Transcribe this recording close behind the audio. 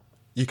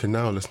You can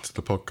now listen to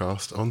the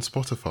podcast on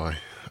Spotify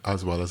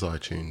as well as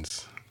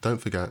iTunes.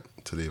 Don't forget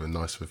to leave a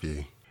nice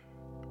review.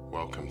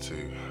 Welcome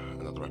to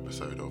another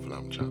episode of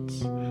Lamb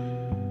Chats.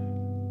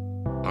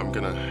 I'm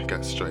gonna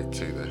get straight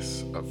to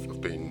this.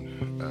 I've been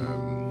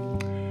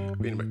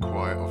a bit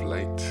quiet of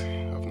late.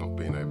 I've not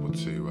been able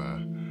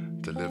to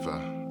deliver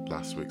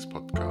last week's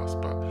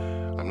podcast, but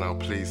I'm now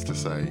pleased to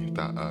say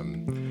that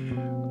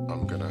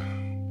I'm gonna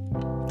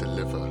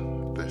deliver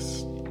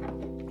this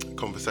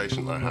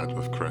conversation that I had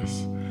with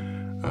Chris.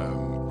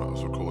 That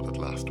was recorded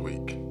last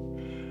week.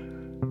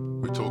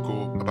 We talk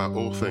about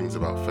all things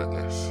about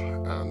fitness,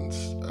 and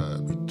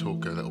we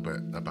talk a little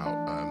bit about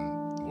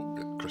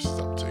what Chris is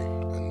up to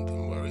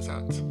and where he's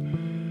at.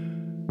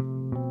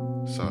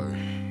 So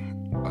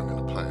I'm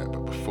going to play it,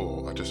 but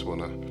before, I just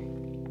want to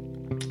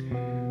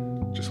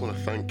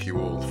thank you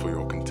all for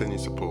your continued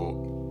support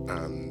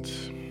and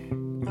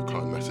your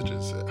kind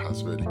messages. It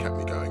has really kept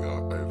me going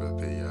over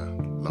the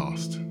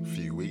last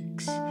few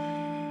weeks,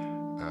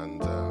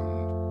 and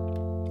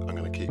I'm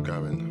going to keep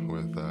going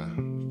with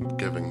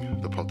giving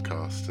the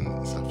podcast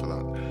and stuff like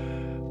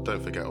that.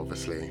 Don't forget,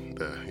 obviously,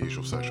 the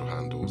usual social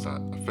handles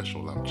at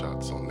Official Lamb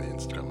Chats on the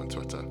Instagram and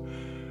Twitter.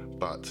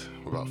 But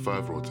without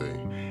further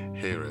ado,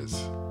 here is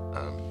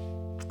a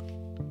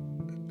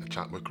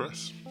chat with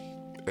Chris.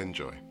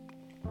 Enjoy.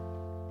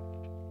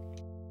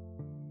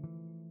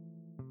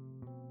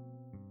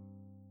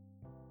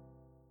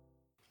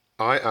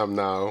 I am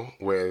now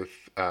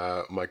with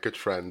my good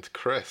friend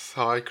Chris.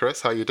 Hi,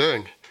 Chris. How are you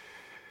doing?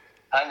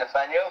 Hi,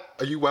 Nathaniel.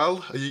 Are you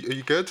well? Are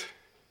you good?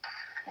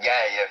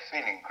 Yeah,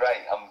 feeling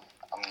great. I'm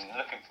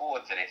looking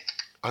forward to this.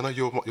 I know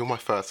you're my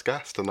first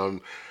guest, and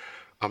I'm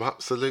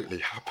absolutely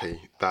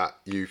happy that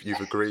you've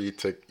agreed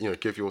to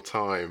give your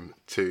time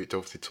to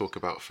obviously talk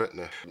about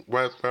fitness.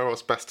 Where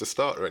else best to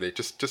start, really?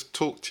 Just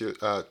talk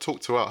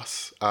to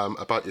us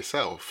about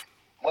yourself.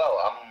 Well,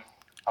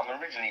 I'm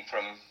originally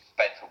from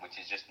Bedford, which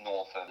is just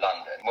north of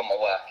London. Well, my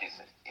work is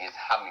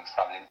having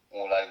travelling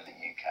all over the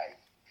UK.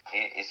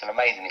 It's an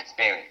amazing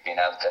experience being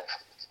able to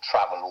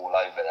travel all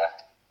over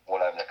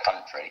the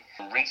country.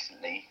 And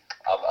recently,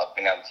 I've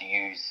been able to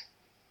use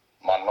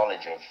my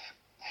knowledge of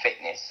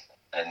fitness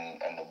and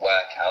the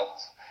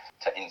workouts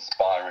to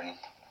inspire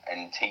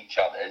and teach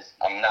others.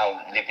 I'm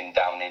now living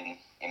down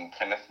in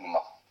Plymouth with my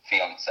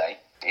fiance.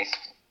 It's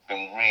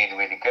been really,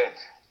 really good.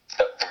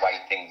 The way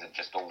things have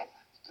just all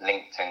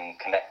linked and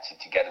connected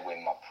together with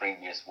my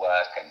previous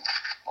work and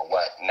my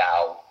work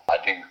now. I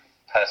do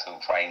personal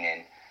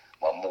training,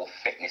 more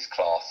fitness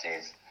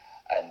classes,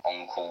 and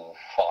on-call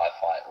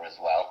firefighter as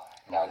well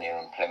down here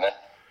in Plymouth.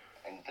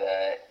 And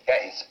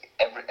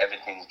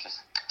everything's just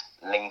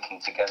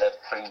linking together.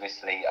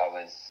 Previously I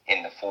was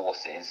in the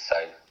forces, so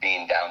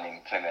being down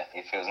in Plymouth,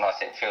 it feels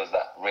nice. It feels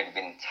that really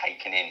been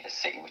taken in the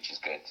city, which is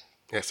good.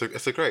 Yeah, so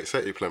it's a great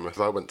city, Plymouth.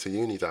 I went to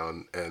uni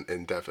down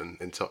in Devon,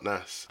 in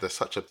Totnes. There's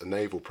such a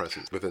naval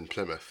presence within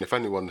Plymouth. If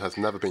anyone has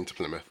never been to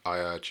Plymouth, I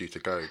urge you to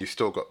go. You've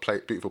still got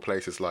beautiful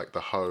places like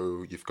the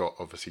Hoe. You've got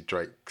obviously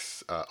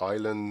Drake's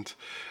Island,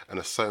 and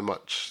there's so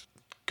much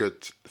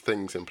good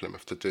things in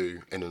Plymouth to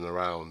do in and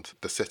around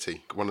the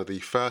city. One of the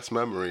first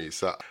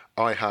memories that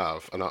I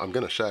have, and I'm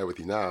going to share with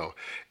you now,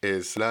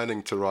 is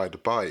learning to ride a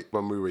bike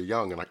when we were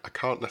young, and I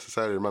can't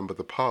necessarily remember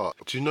the park.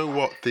 Do you know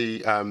what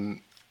the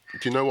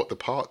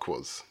park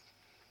was?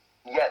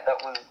 Yeah,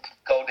 that was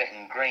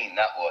Golden Green.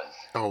 That was.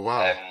 Oh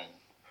wow!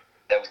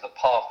 There was the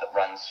path that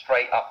ran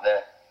straight up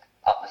the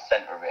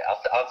centre of it.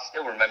 I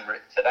still remember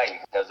it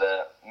today. There's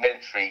a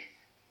military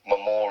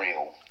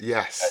memorial.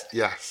 Yes.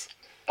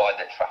 By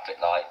the traffic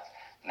lights,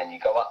 and then you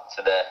go up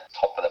to the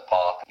top of the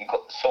park. You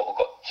got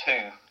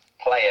two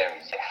play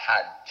areas. You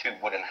had two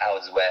wooden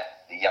houses where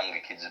the younger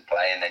kids would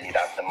play, and then you'd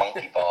have the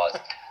monkey bars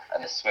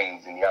and the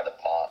swings in the other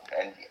park.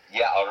 And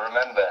yeah, I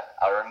remember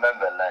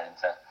learning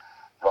to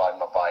ride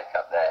my bike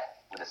up there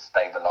with the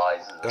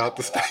stabilisers.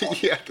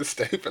 The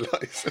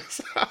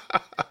stabilisers.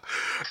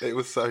 It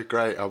was so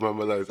great. I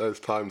remember those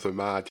times were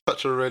mad.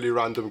 Such a really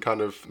random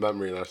kind of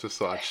memory, and I just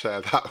thought I'd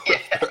share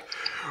that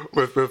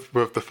with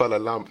the fellow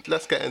lamp.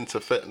 Let's get into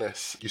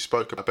fitness. You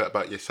spoke a bit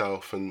about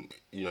yourself, and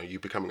you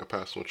becoming a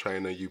personal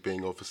trainer, you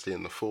being obviously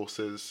in the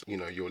forces.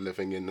 You're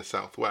living in the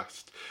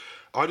southwest.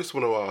 I just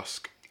want to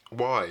ask,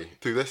 why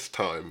through this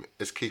time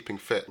is keeping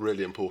fit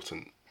really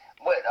important?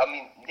 Well, I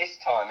mean, this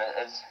time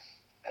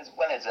as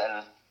well as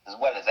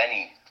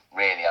any,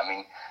 really. I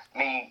mean,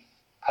 me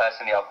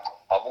personally,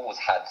 I've always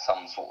had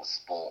some sort of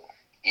sport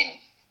in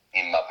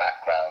my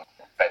background.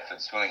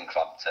 Bedford Swimming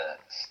Club to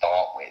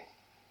start with,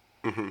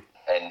 mm-hmm.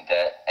 and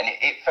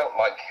it felt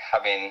like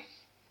having,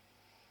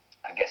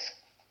 I guess,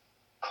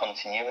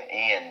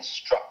 continuity and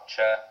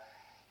structure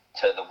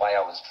to the way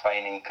I was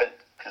training.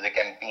 Because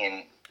again,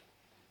 being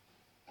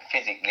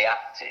physically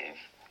active,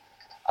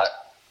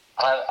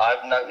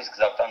 I've noticed,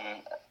 because I've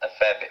done a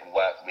fair bit of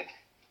work with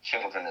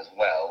children as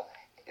well,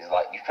 is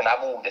like you can have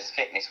all this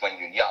fitness when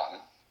you're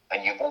young,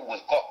 and you've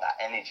always got that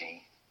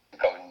energy to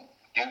go and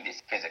do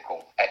this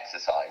physical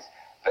exercise.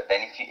 But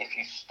then if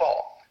you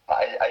stop,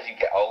 As you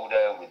get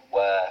older with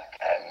work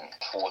and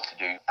chores to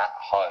do at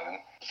home,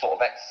 sort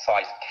of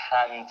exercise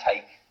can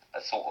take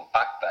a sort of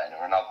back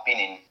burner, and I've been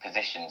in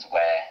positions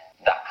where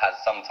that has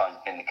sometimes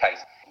been the case.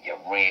 You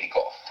really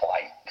got to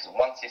fight, because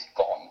once it's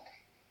gone,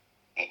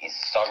 it is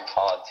so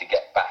hard to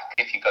get back.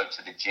 If you go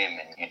to the gym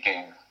and you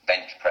do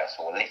bench press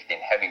or lifting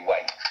heavy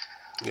weights,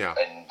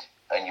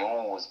 and you'll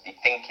always be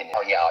thinking,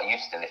 oh yeah, I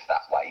used to lift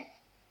that weight,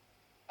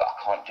 but I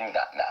can't do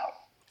that now.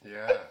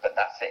 Yeah. But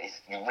that's it.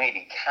 You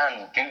really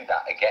can do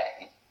that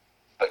again,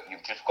 but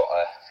you've just got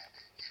to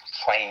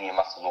train your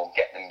muscles or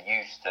get them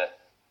used to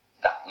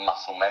that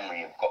muscle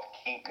memory. You've got to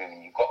keep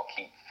moving. You've got to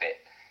keep fit.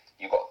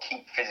 You've got to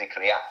keep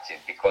physically active,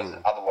 because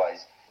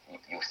otherwise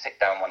you'll sit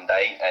down one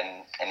day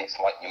and it's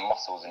like your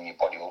muscles and your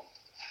body will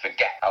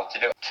forget how to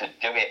do it. To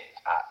do it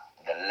at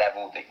the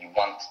level that you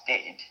once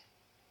did,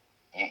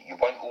 you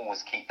won't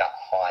always keep that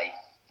high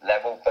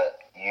level, but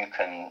you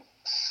can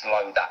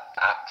slow that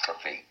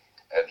atrophy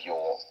of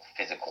your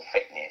physical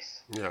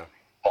fitness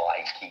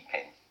by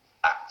keeping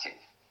active.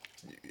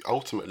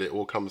 Ultimately, it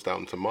all comes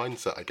down to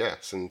mindset, I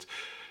guess. And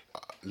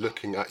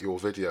looking at your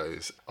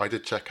videos, I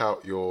did check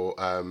out your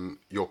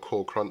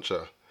core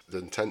cruncher. The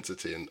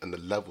intensity and the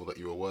level that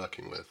you were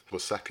working with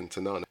was second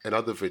to none. In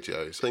other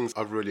videos, things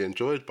I've really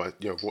enjoyed by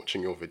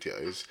watching your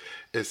videos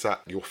is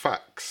that your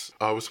facts.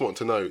 I was wanting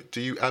to know,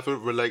 do you ever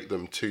relate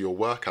them to your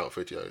workout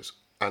videos,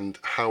 and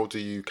how do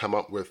you come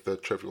up with the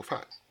trivial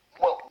facts?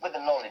 Well, with the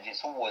knowledge,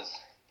 it's always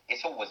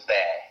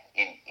there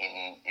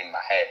in my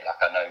head.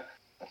 Like, I know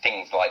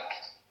things like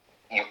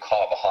your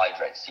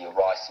carbohydrates, your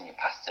rice and your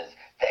pastas,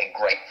 they're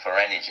great for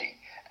energy,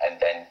 and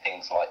then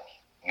things like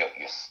your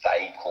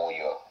steak or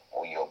your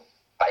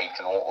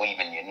bacon or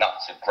even your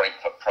nuts are great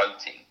for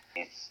protein.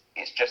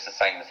 It's just the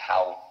same as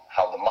how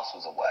the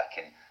muscles are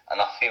working,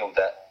 and I feel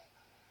that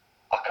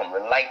I can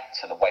relate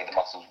to the way the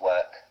muscles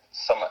work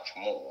so much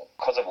more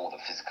because of all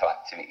the physical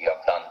activity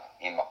I've done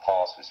in my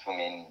past with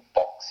swimming,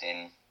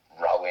 boxing,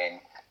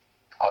 rowing.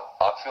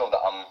 I feel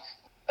that I'm,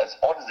 as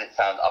odd as it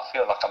sounds, I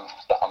feel like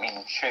I'm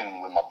in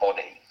tune with my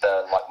body.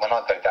 Like when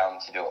I go down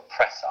to do a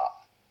press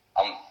up,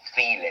 I'm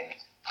feeling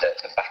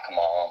the back of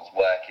my arms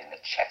working,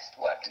 the chest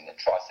working, the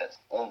triceps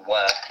all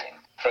working.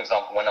 For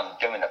example, when I'm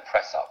doing a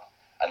press up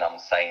and I'm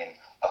saying,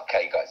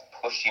 okay guys,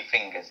 push your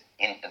fingers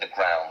into the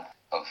ground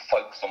and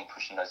focus on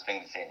pushing those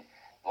fingers in.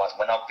 Like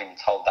when I've been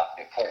told that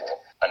before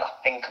and I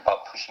think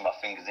about pushing my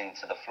fingers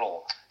into the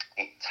floor,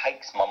 it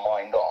takes my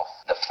mind off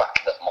the fact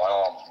that my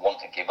arms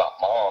want to give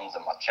up. My arms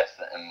and my chest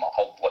and my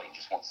whole body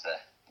just wants to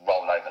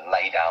roll over,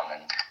 lay down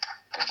and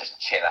just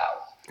chill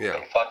out. Yeah.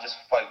 But if I just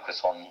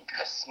focus on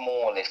the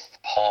smallest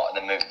part of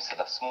the move, so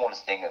the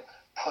smallest thing of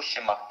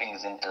pushing my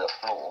fingers into the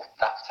floor,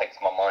 that takes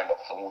my mind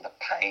off all the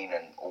pain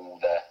and all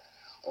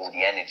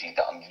the energy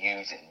that I'm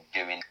using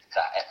doing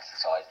that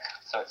exercise.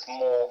 So it's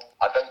more,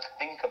 I don't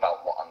think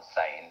about what I'm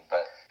saying,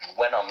 but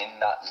when I'm in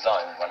that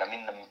zone, when I'm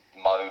in the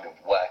mode of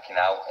working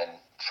out and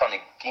trying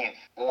to give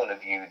all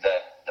of you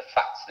the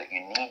facts that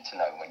you need to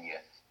know when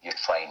you're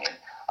training,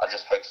 I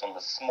just focus on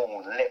the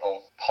small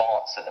little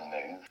parts of the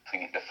move for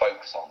you to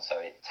focus on, so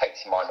it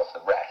takes your mind off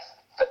the rest,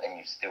 but then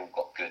you've still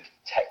got good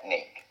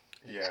technique.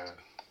 Yeah.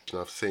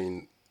 And I've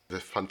seen the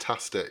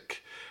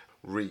fantastic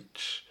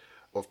reach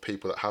of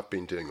people that have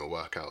been doing a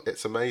workout.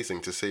 It's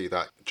amazing to see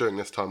that during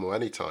this time or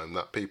any time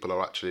that people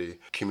are actually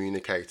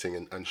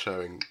communicating and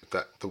showing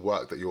that the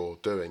work that you're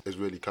doing is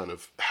really kind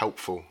of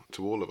helpful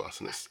to all of us,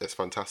 and it's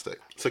fantastic.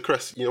 So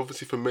Chris, you're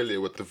obviously familiar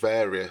with the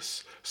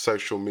various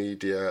social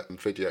media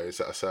videos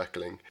that are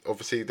circling.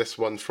 Obviously this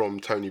one's from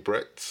Tony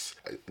Britz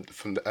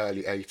from the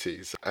early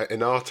 80s.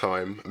 In our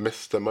time,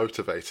 Mr.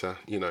 Motivator,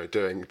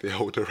 doing the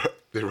older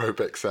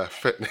aerobics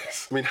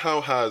fitness. I mean,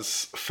 how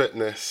has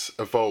fitness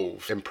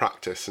evolved in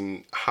practice,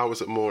 and how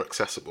is it more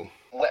accessible?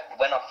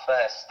 When I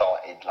first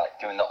started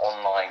doing the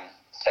online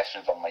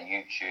sessions on my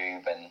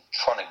YouTube and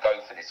trying to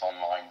go for this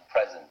online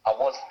presence, I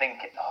was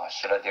thinking,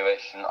 should I do it?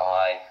 Shouldn't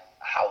I?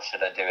 How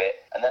should I do it?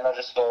 And then I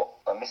just thought,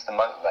 Mr.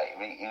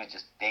 Motivator, he was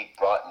just big,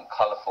 bright and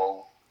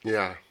colourful.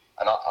 Yeah.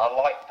 And I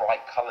like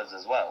bright colours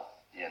as well,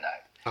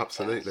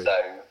 Absolutely. And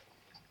so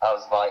I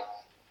was like,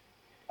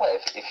 well,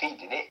 if he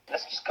did it,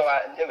 let's just go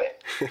out and do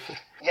it.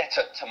 Yeah,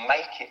 to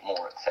make it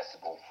more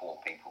accessible for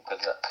people,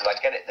 because I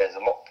get it, there's a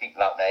lot of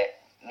people out there,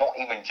 not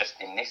even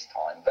just in this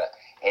time, but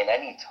in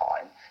any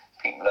time,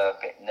 people are a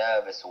bit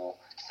nervous or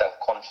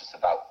self-conscious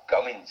about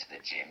going to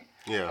the gym.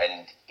 Yeah.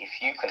 And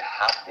if you can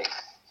have this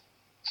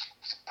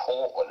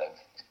portal of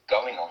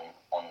going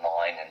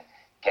online and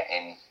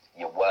getting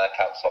your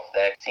workouts off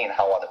there, seeing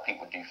how other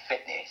people do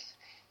fitness,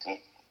 it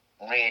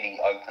really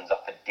opens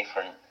up a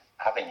different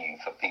avenue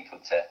for people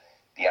to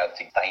be able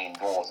to stay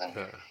indoors and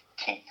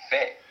keep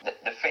fit.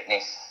 The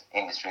fitness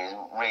industry has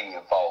really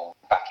evolved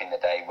back in the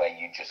day where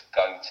you just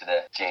go to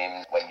the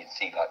gym, where you'd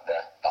see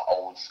the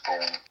old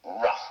school,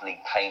 roughly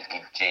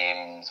painted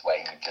gyms where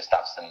you just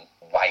have some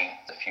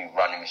weights, a few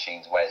running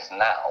machines, whereas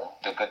now,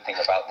 the good thing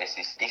about this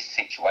is this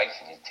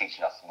situation is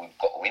teaching us we've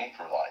got to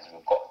improvise,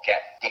 we've got to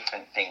get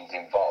different things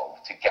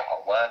involved to get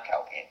our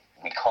workout in.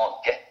 We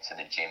can't get to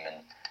the gym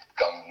and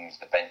go and use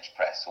the bench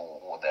press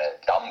or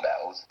the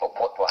dumbbells, but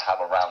what do I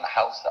have around the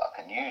house that I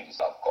can use?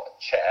 I've got a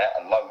chair,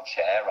 a low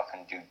chair, I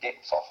can do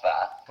dips off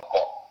that. I've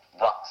got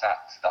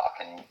rucksacks that I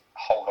can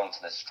hold onto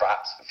the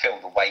straps,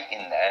 feel the weight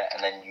in there, and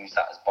then use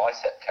that as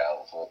bicep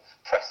curls or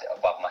press it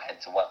above my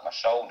head to work my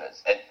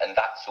shoulders. And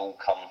that's all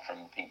come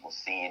from people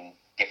seeing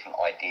different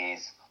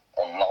ideas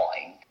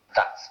online.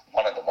 That's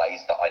one of the ways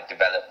that I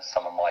develop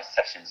some of my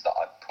sessions that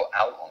I put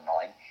out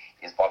online,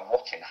 is by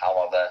watching how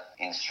other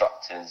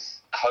instructors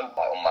cope.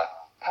 Like on my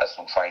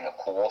personal trainer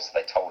course,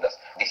 they told us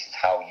this is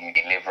how you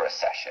deliver a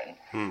session.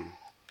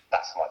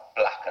 That's like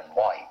black and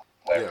white.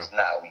 Whereas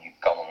now you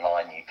go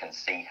online, you can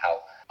see how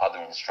other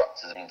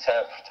instructors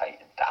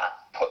interpreted that,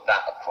 put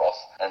that across,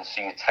 and so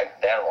you take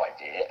their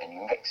idea and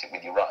you mix it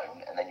with your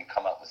own, and then you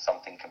come up with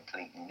something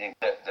completely new.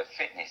 The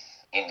fitness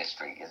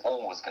industry is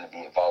always going to be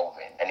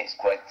evolving, and it's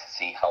great to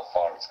see how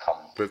far it's come.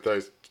 With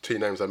those two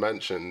names I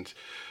mentioned,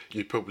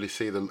 you probably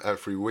see them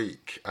every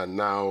week, and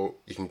now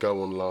you can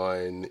go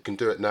online, you can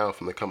do it now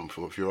from the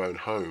comfort of your own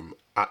home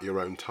at your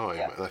own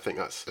time, and I think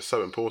that's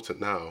so important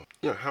now.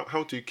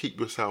 How do you keep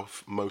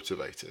yourself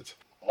motivated?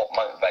 What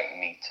motivated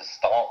me to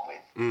start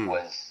with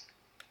was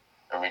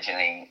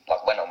originally,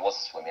 like when I was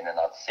swimming and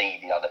I'd see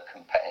the other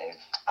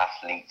competitive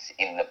athletes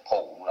in the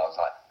pool, I was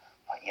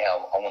like, yeah,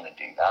 I want to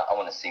do that. I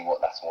want to see what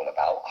that's all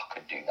about. I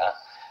could do that.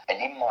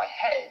 And in my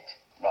head,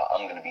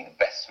 I'm going to be the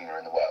best swimmer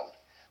in the world.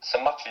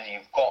 So much as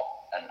you've got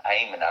an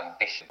aim and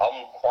ambition,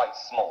 I'm quite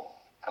small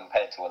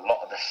compared to a lot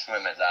of the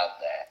swimmers out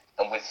there.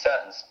 And with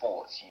certain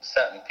sports,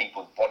 certain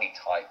people's body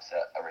types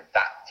are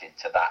adapted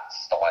to that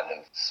style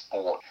of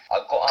sport.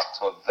 I got up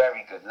to a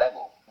very good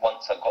level.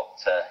 Once I got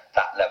to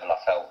that level, I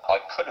felt I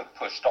could have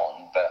pushed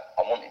on, but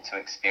I wanted to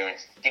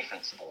experience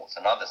different sports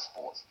and other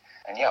sports.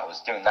 And I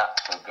was doing that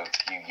for a good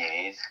few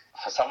years.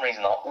 For some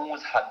reason, I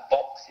always had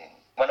boxing.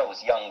 When I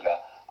was younger,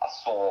 I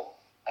saw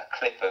a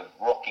clip of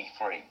Rocky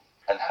III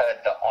and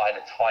heard the Eye of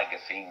the Tiger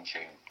theme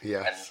tune.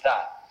 Yes. And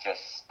that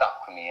just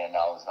stuck with me, and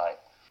I was like,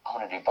 I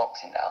want to do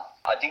boxing now.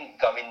 I didn't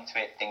go into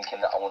it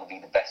thinking that I want to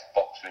be the best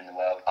boxer in the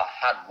world. I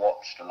had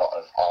watched a lot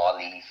of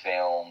Ali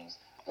films,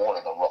 all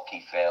of the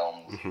Rocky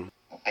films,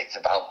 bits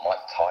about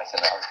Mike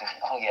Tyson. I was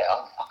thinking, I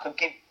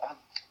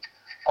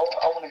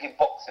want to give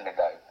boxing a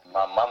go.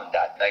 My mum and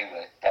dad, they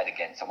were dead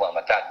against it. Well,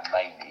 my dad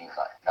mainly, he was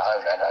like, no,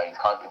 you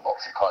can't do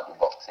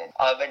boxing.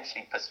 I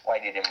eventually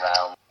persuaded him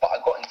round, but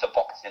I got into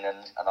boxing and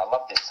I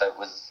loved it. So it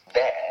was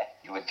there,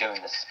 you were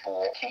doing the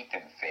sport,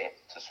 keeping fit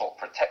to sort of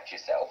protect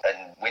yourself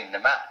and win the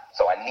match.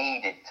 So I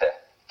needed to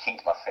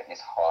keep my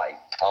fitness high.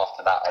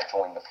 After that, I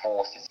joined the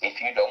forces.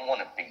 If you don't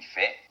want to be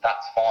fit,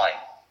 that's fine,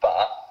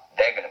 but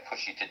they're going to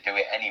push you to do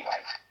it anyway.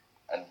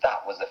 And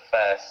that was the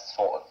first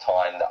sort of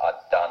time that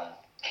I'd done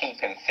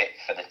keeping fit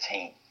for the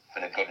team, for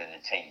the good of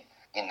the team.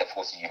 In the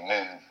forces, you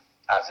move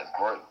as a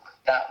group.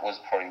 That was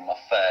probably my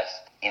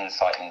first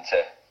insight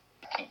into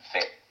keep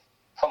fit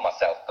for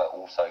myself, but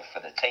also for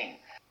the team.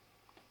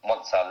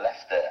 Once I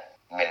left the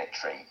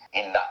military,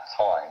 in that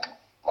time,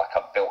 like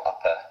I built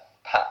up a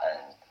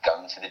pattern,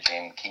 going to the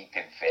gym,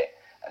 keeping fit,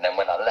 and then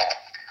when I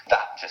left,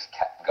 that just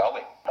kept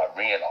going. I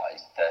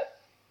realised that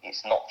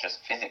it's not just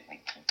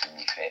physically keeping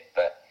you fit,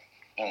 but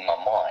in my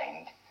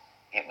mind,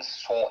 it was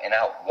sorting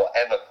out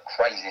whatever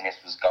craziness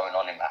was going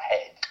on in my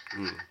head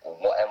or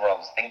whatever I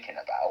was thinking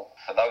about.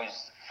 For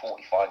those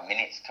 45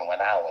 minutes to an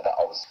hour that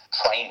I was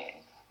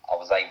training, I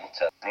was able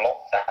to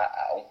block that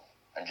out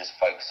and just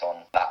focus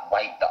on that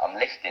weight that I'm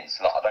lifting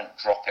so that I don't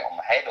drop it on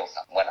my head or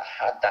something. When I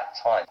had that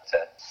time to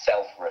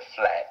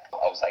self-reflect,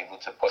 I was able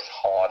to push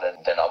harder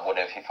than I would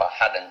have if I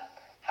hadn't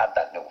had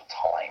that little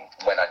time.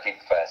 When I did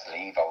first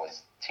leave, I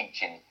was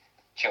teaching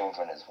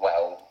children as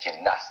well,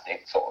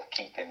 gymnastics, sort of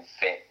keeping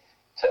fit,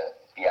 to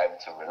be able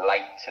to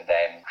relate to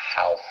them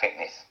how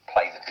fitness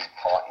plays a big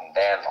part in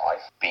their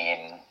life.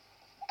 Being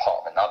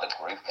part of another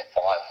group, the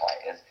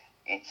firefighters,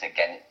 it's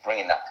again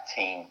bringing that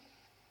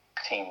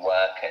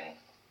teamwork and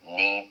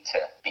need to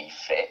be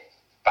fit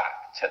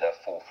back to the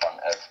forefront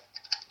of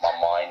my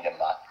mind and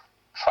my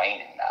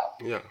training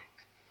now. Yeah.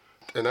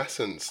 In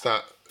essence,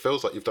 that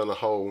feels like you've done a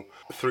whole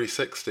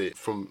 360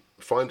 from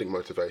finding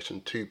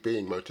motivation to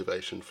being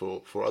motivation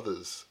for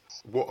others.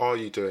 What are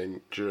you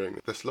doing during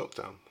this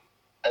lockdown?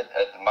 At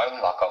the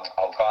moment, like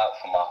I'll go out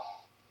for my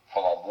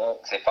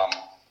walks if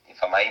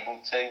I'm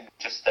able to,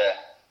 just to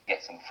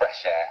get some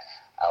fresh air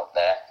out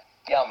there.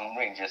 Yeah, I'm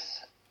really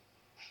just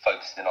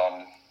focusing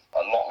on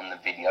a lot on the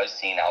videos,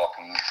 seeing how I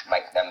can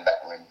make them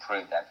better,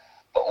 improve them,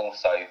 but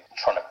also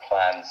trying to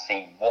plan,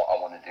 see what I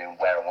want to do and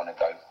where I want to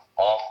go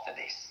after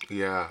this.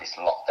 Yeah. This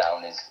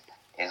lockdown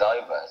is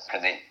over,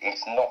 because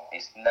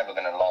it's never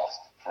going to last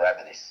forever.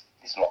 This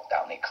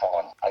lockdown, it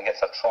can't. I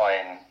guess I try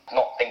and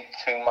not think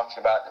too much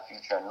about the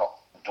future and not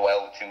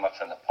dwell too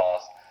much on the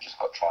past. Just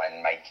got to try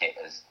and make it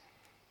as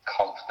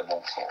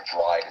comfortable sort of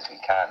ride as we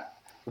can.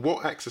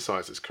 What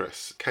exercises,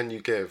 Chris, can you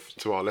give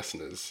to our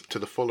listeners, to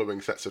the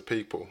following sets of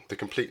people: the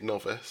complete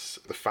novice,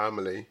 the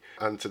family,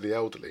 and to the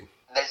elderly?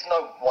 There's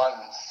no one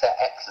set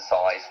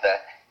exercise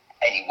that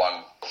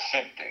anyone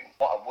should do.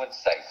 What I would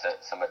say, so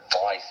some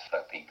advice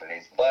for people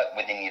is work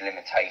within your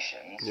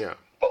limitations, Yeah.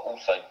 but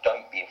also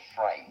don't be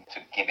afraid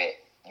to give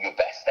it your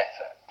best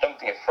effort. Don't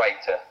be afraid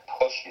to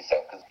push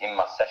yourself, because in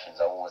my sessions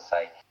I always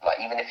say, like,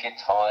 even if you're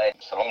tired,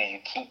 so long as you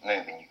keep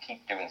moving, you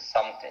keep doing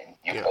something,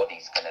 your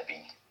body's going to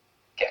be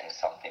getting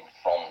something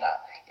from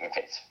that. If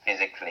it's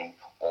physically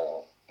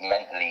or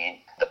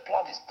mentally, the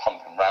blood is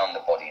pumping around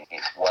the body,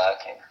 it's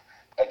working.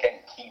 Again,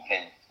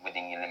 keeping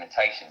within your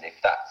limitations. If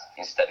that's,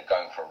 instead of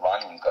going for a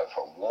run, you go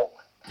for a walk.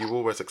 You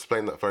always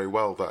explain that very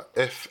well, that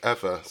if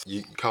ever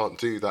you can't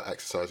do that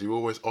exercise, you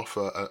always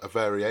offer a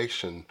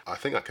variation. I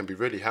think that can be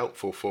really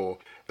helpful for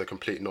the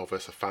complete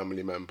novice, a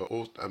family member,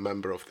 or a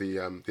member of the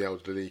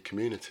elderly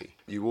community.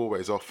 You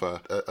always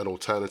offer an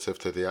alternative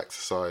to the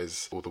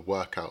exercise or the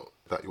workout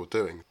that you're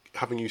doing.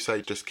 Having you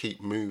say just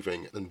keep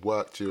moving and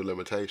work to your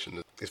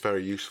limitation is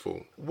very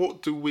useful.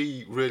 What do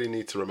we really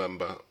need to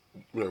remember,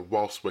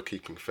 whilst we're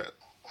keeping fit?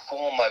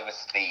 Form over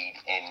speed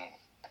in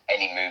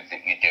any move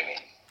that you're doing.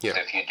 Yeah.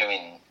 So if you're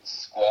doing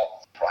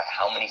squats, right,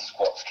 how many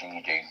squats can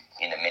you do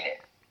in a minute?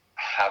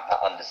 Have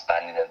that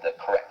understanding of the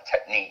correct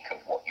technique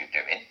of what you're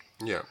doing.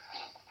 Yeah.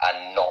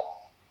 And not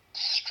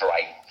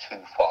stray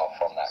too far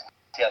from that.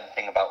 The other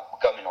thing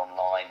about going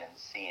online and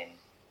seeing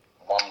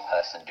one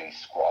person do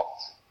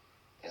squats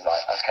is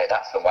like, okay,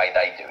 that's the way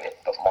they do it,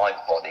 but my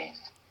body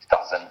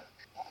doesn't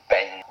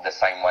bend the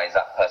same way as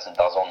that person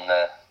does on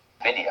the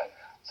video.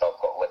 So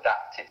I've got to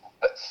adapt it,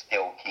 but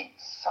still keep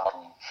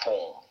some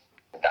form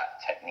with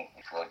that technique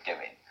that you're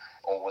doing.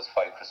 Always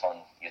focus on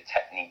your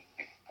technique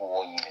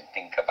before you even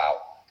think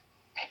about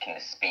picking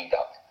the speed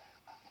up.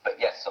 But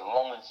yes, so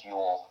long as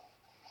your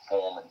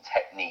form and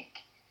technique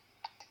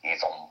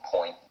is on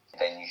point,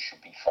 then you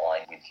should be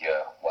fine with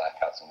your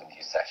workouts and with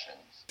your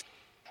sessions.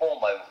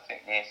 Form over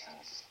fitness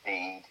and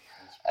speed,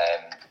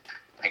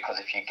 because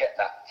if you get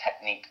that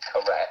technique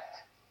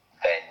correct,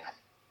 then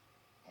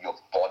your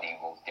body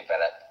will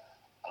develop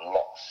a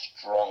lot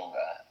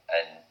stronger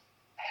and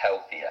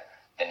healthier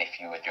than if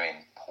you were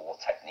doing poor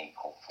technique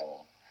or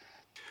form.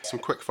 Some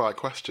quick fire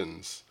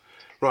questions.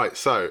 Right,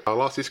 so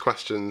I'll ask these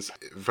questions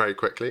very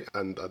quickly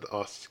and I'd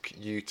ask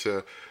you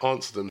to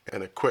answer them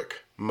in a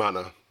quick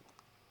manner.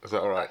 Is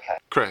that all right? Okay.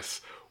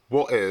 Chris,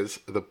 what is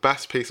the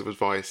best piece of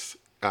advice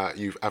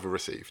you've ever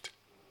received?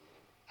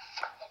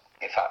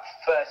 If at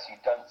first you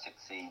don't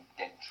succeed,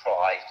 then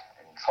try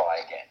and try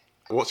again.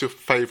 What's your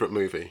favourite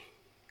movie?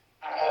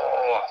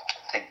 Oh,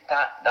 see,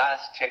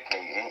 that's tricky.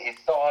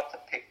 It's so hard to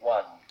pick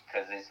one,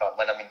 because it's like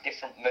when I'm in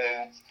different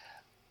moods,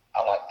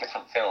 I like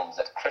different films.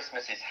 At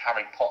Christmas is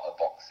Harry Potter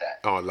box set.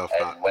 Oh, I love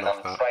that. And when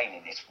I'm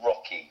training, it's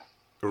Rocky.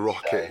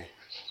 Rocky. So,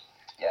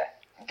 yeah.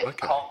 Okay.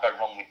 Can't go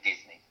wrong with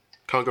Disney.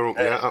 Can't go wrong.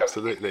 Yeah,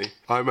 absolutely.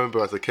 I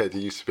remember as a kid,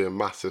 you used to be a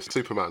massive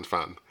Superman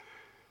fan.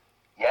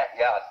 Yeah,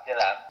 I still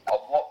am. I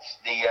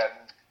watched the,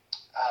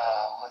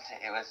 what's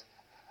it? It was,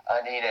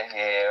 I Need a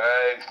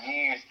Hero. You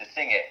used to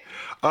sing it.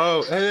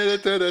 Oh, up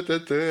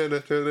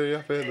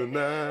in the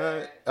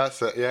night.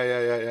 That's it. Yeah.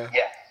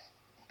 Yeah.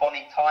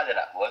 Bonnie Tyler,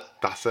 that was.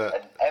 That's it.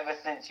 And ever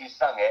since you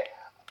sung it,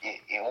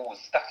 it always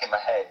stuck in my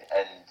head.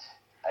 And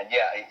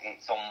yeah,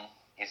 it's on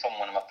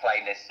one of my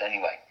playlists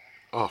anyway.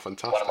 Oh,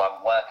 fantastic. One of my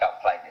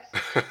workout playlists.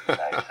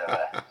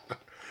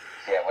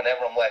 Yeah,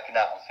 whenever I'm working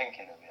out, I'm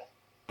thinking of you.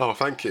 Oh,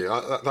 thank you.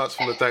 That's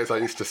from the days I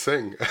used to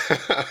sing.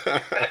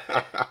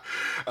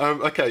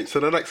 Okay, so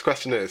the next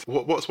question is,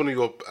 what's one of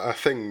your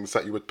things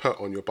that you would put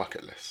on your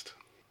bucket list?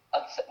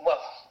 Well,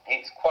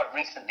 it's quite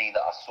recently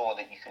that I saw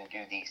that you can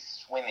do these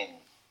swimming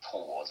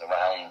tours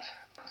around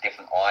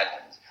different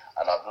islands,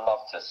 and I'd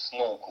love to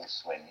snorkel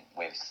swim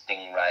with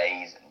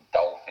stingrays and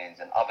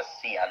dolphins and other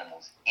sea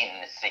animals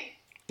in the sea.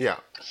 Yeah.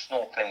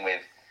 Snorkeling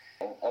with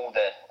all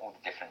the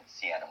different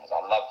sea animals.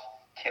 I love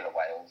killer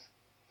whales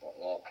or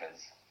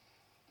orcas.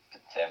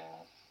 But,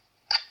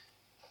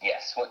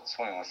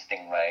 swimming with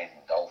stingrays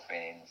and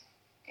dolphins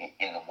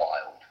in the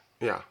wild.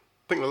 Yeah. I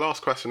think the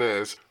last question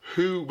is,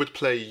 who would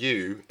play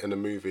you in a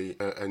movie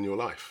in your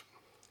life?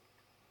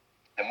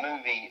 The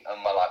movie of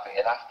my life,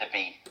 it'd have to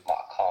be like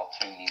a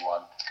cartoony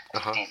one, a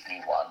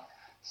Disney one.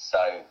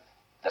 So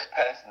the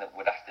person that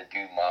would have to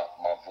do my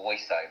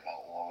voiceover,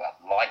 or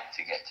I'd like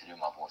to get to do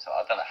my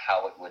voiceover, I don't know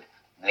how it would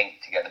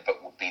link together,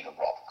 but would be The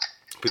Rock.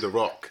 Be The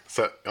Rock.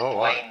 So, Dwayne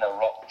right. The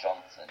Rock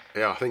Johnson.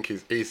 Yeah, I think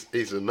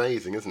he's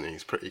amazing, isn't he?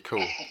 He's pretty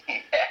cool.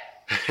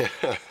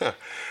 Yeah.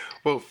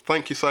 Well,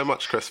 thank you so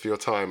much, Chris, for your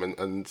time,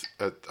 and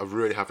I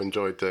really have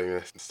enjoyed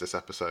doing this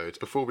episode.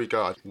 Before we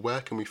go,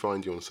 where can we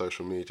find you on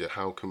social media?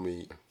 How can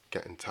we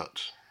get in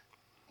touch?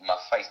 My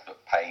Facebook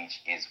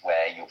page is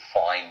where you'll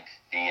find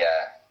the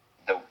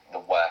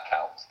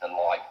workouts, the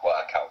live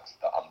workouts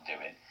that I'm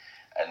doing,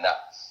 and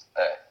that's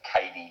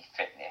KD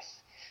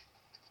Fitness.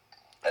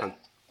 And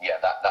yeah,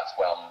 that's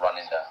where I'm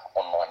running the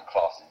online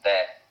classes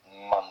there,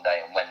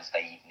 Monday and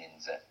Wednesday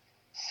evenings at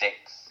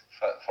 6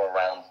 for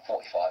around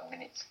 45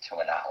 minutes to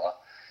an hour.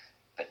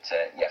 But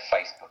yeah,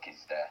 Facebook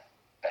is the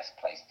best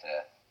place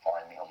to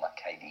find me on my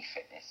KD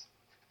Fitness.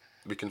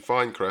 We can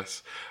find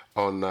Chris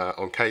on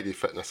KD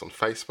Fitness on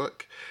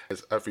Facebook.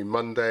 It's every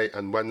Monday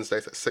and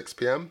Wednesdays at 6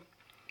 p.m.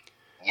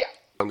 Yeah.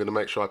 I'm going to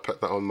make sure I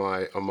put that on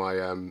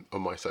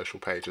my social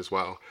page as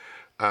well.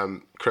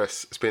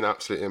 Chris, it's been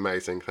absolutely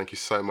amazing. Thank you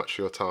so much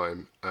for your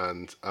time,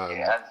 and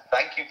and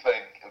thank you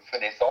for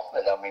this offer.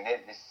 I mean,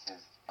 this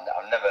is,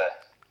 I've never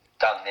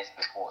done this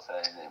before, so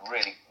it's a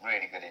really,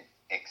 really good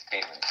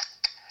experience.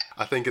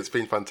 I think it's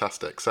been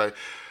fantastic. So,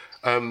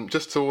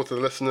 just to all the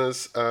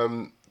listeners,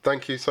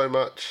 thank you so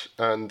much,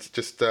 and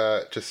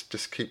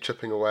just keep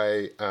chipping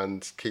away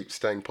and keep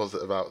staying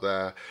positive out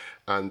there,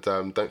 and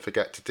don't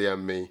forget to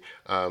DM me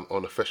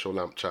on official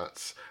Lamp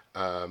Chats,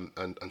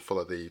 and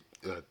follow the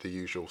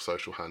usual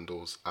social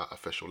handles at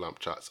official Lamp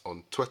Chats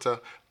on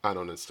Twitter and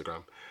on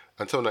Instagram.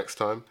 Until next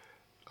time,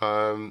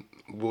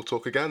 we'll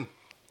talk again.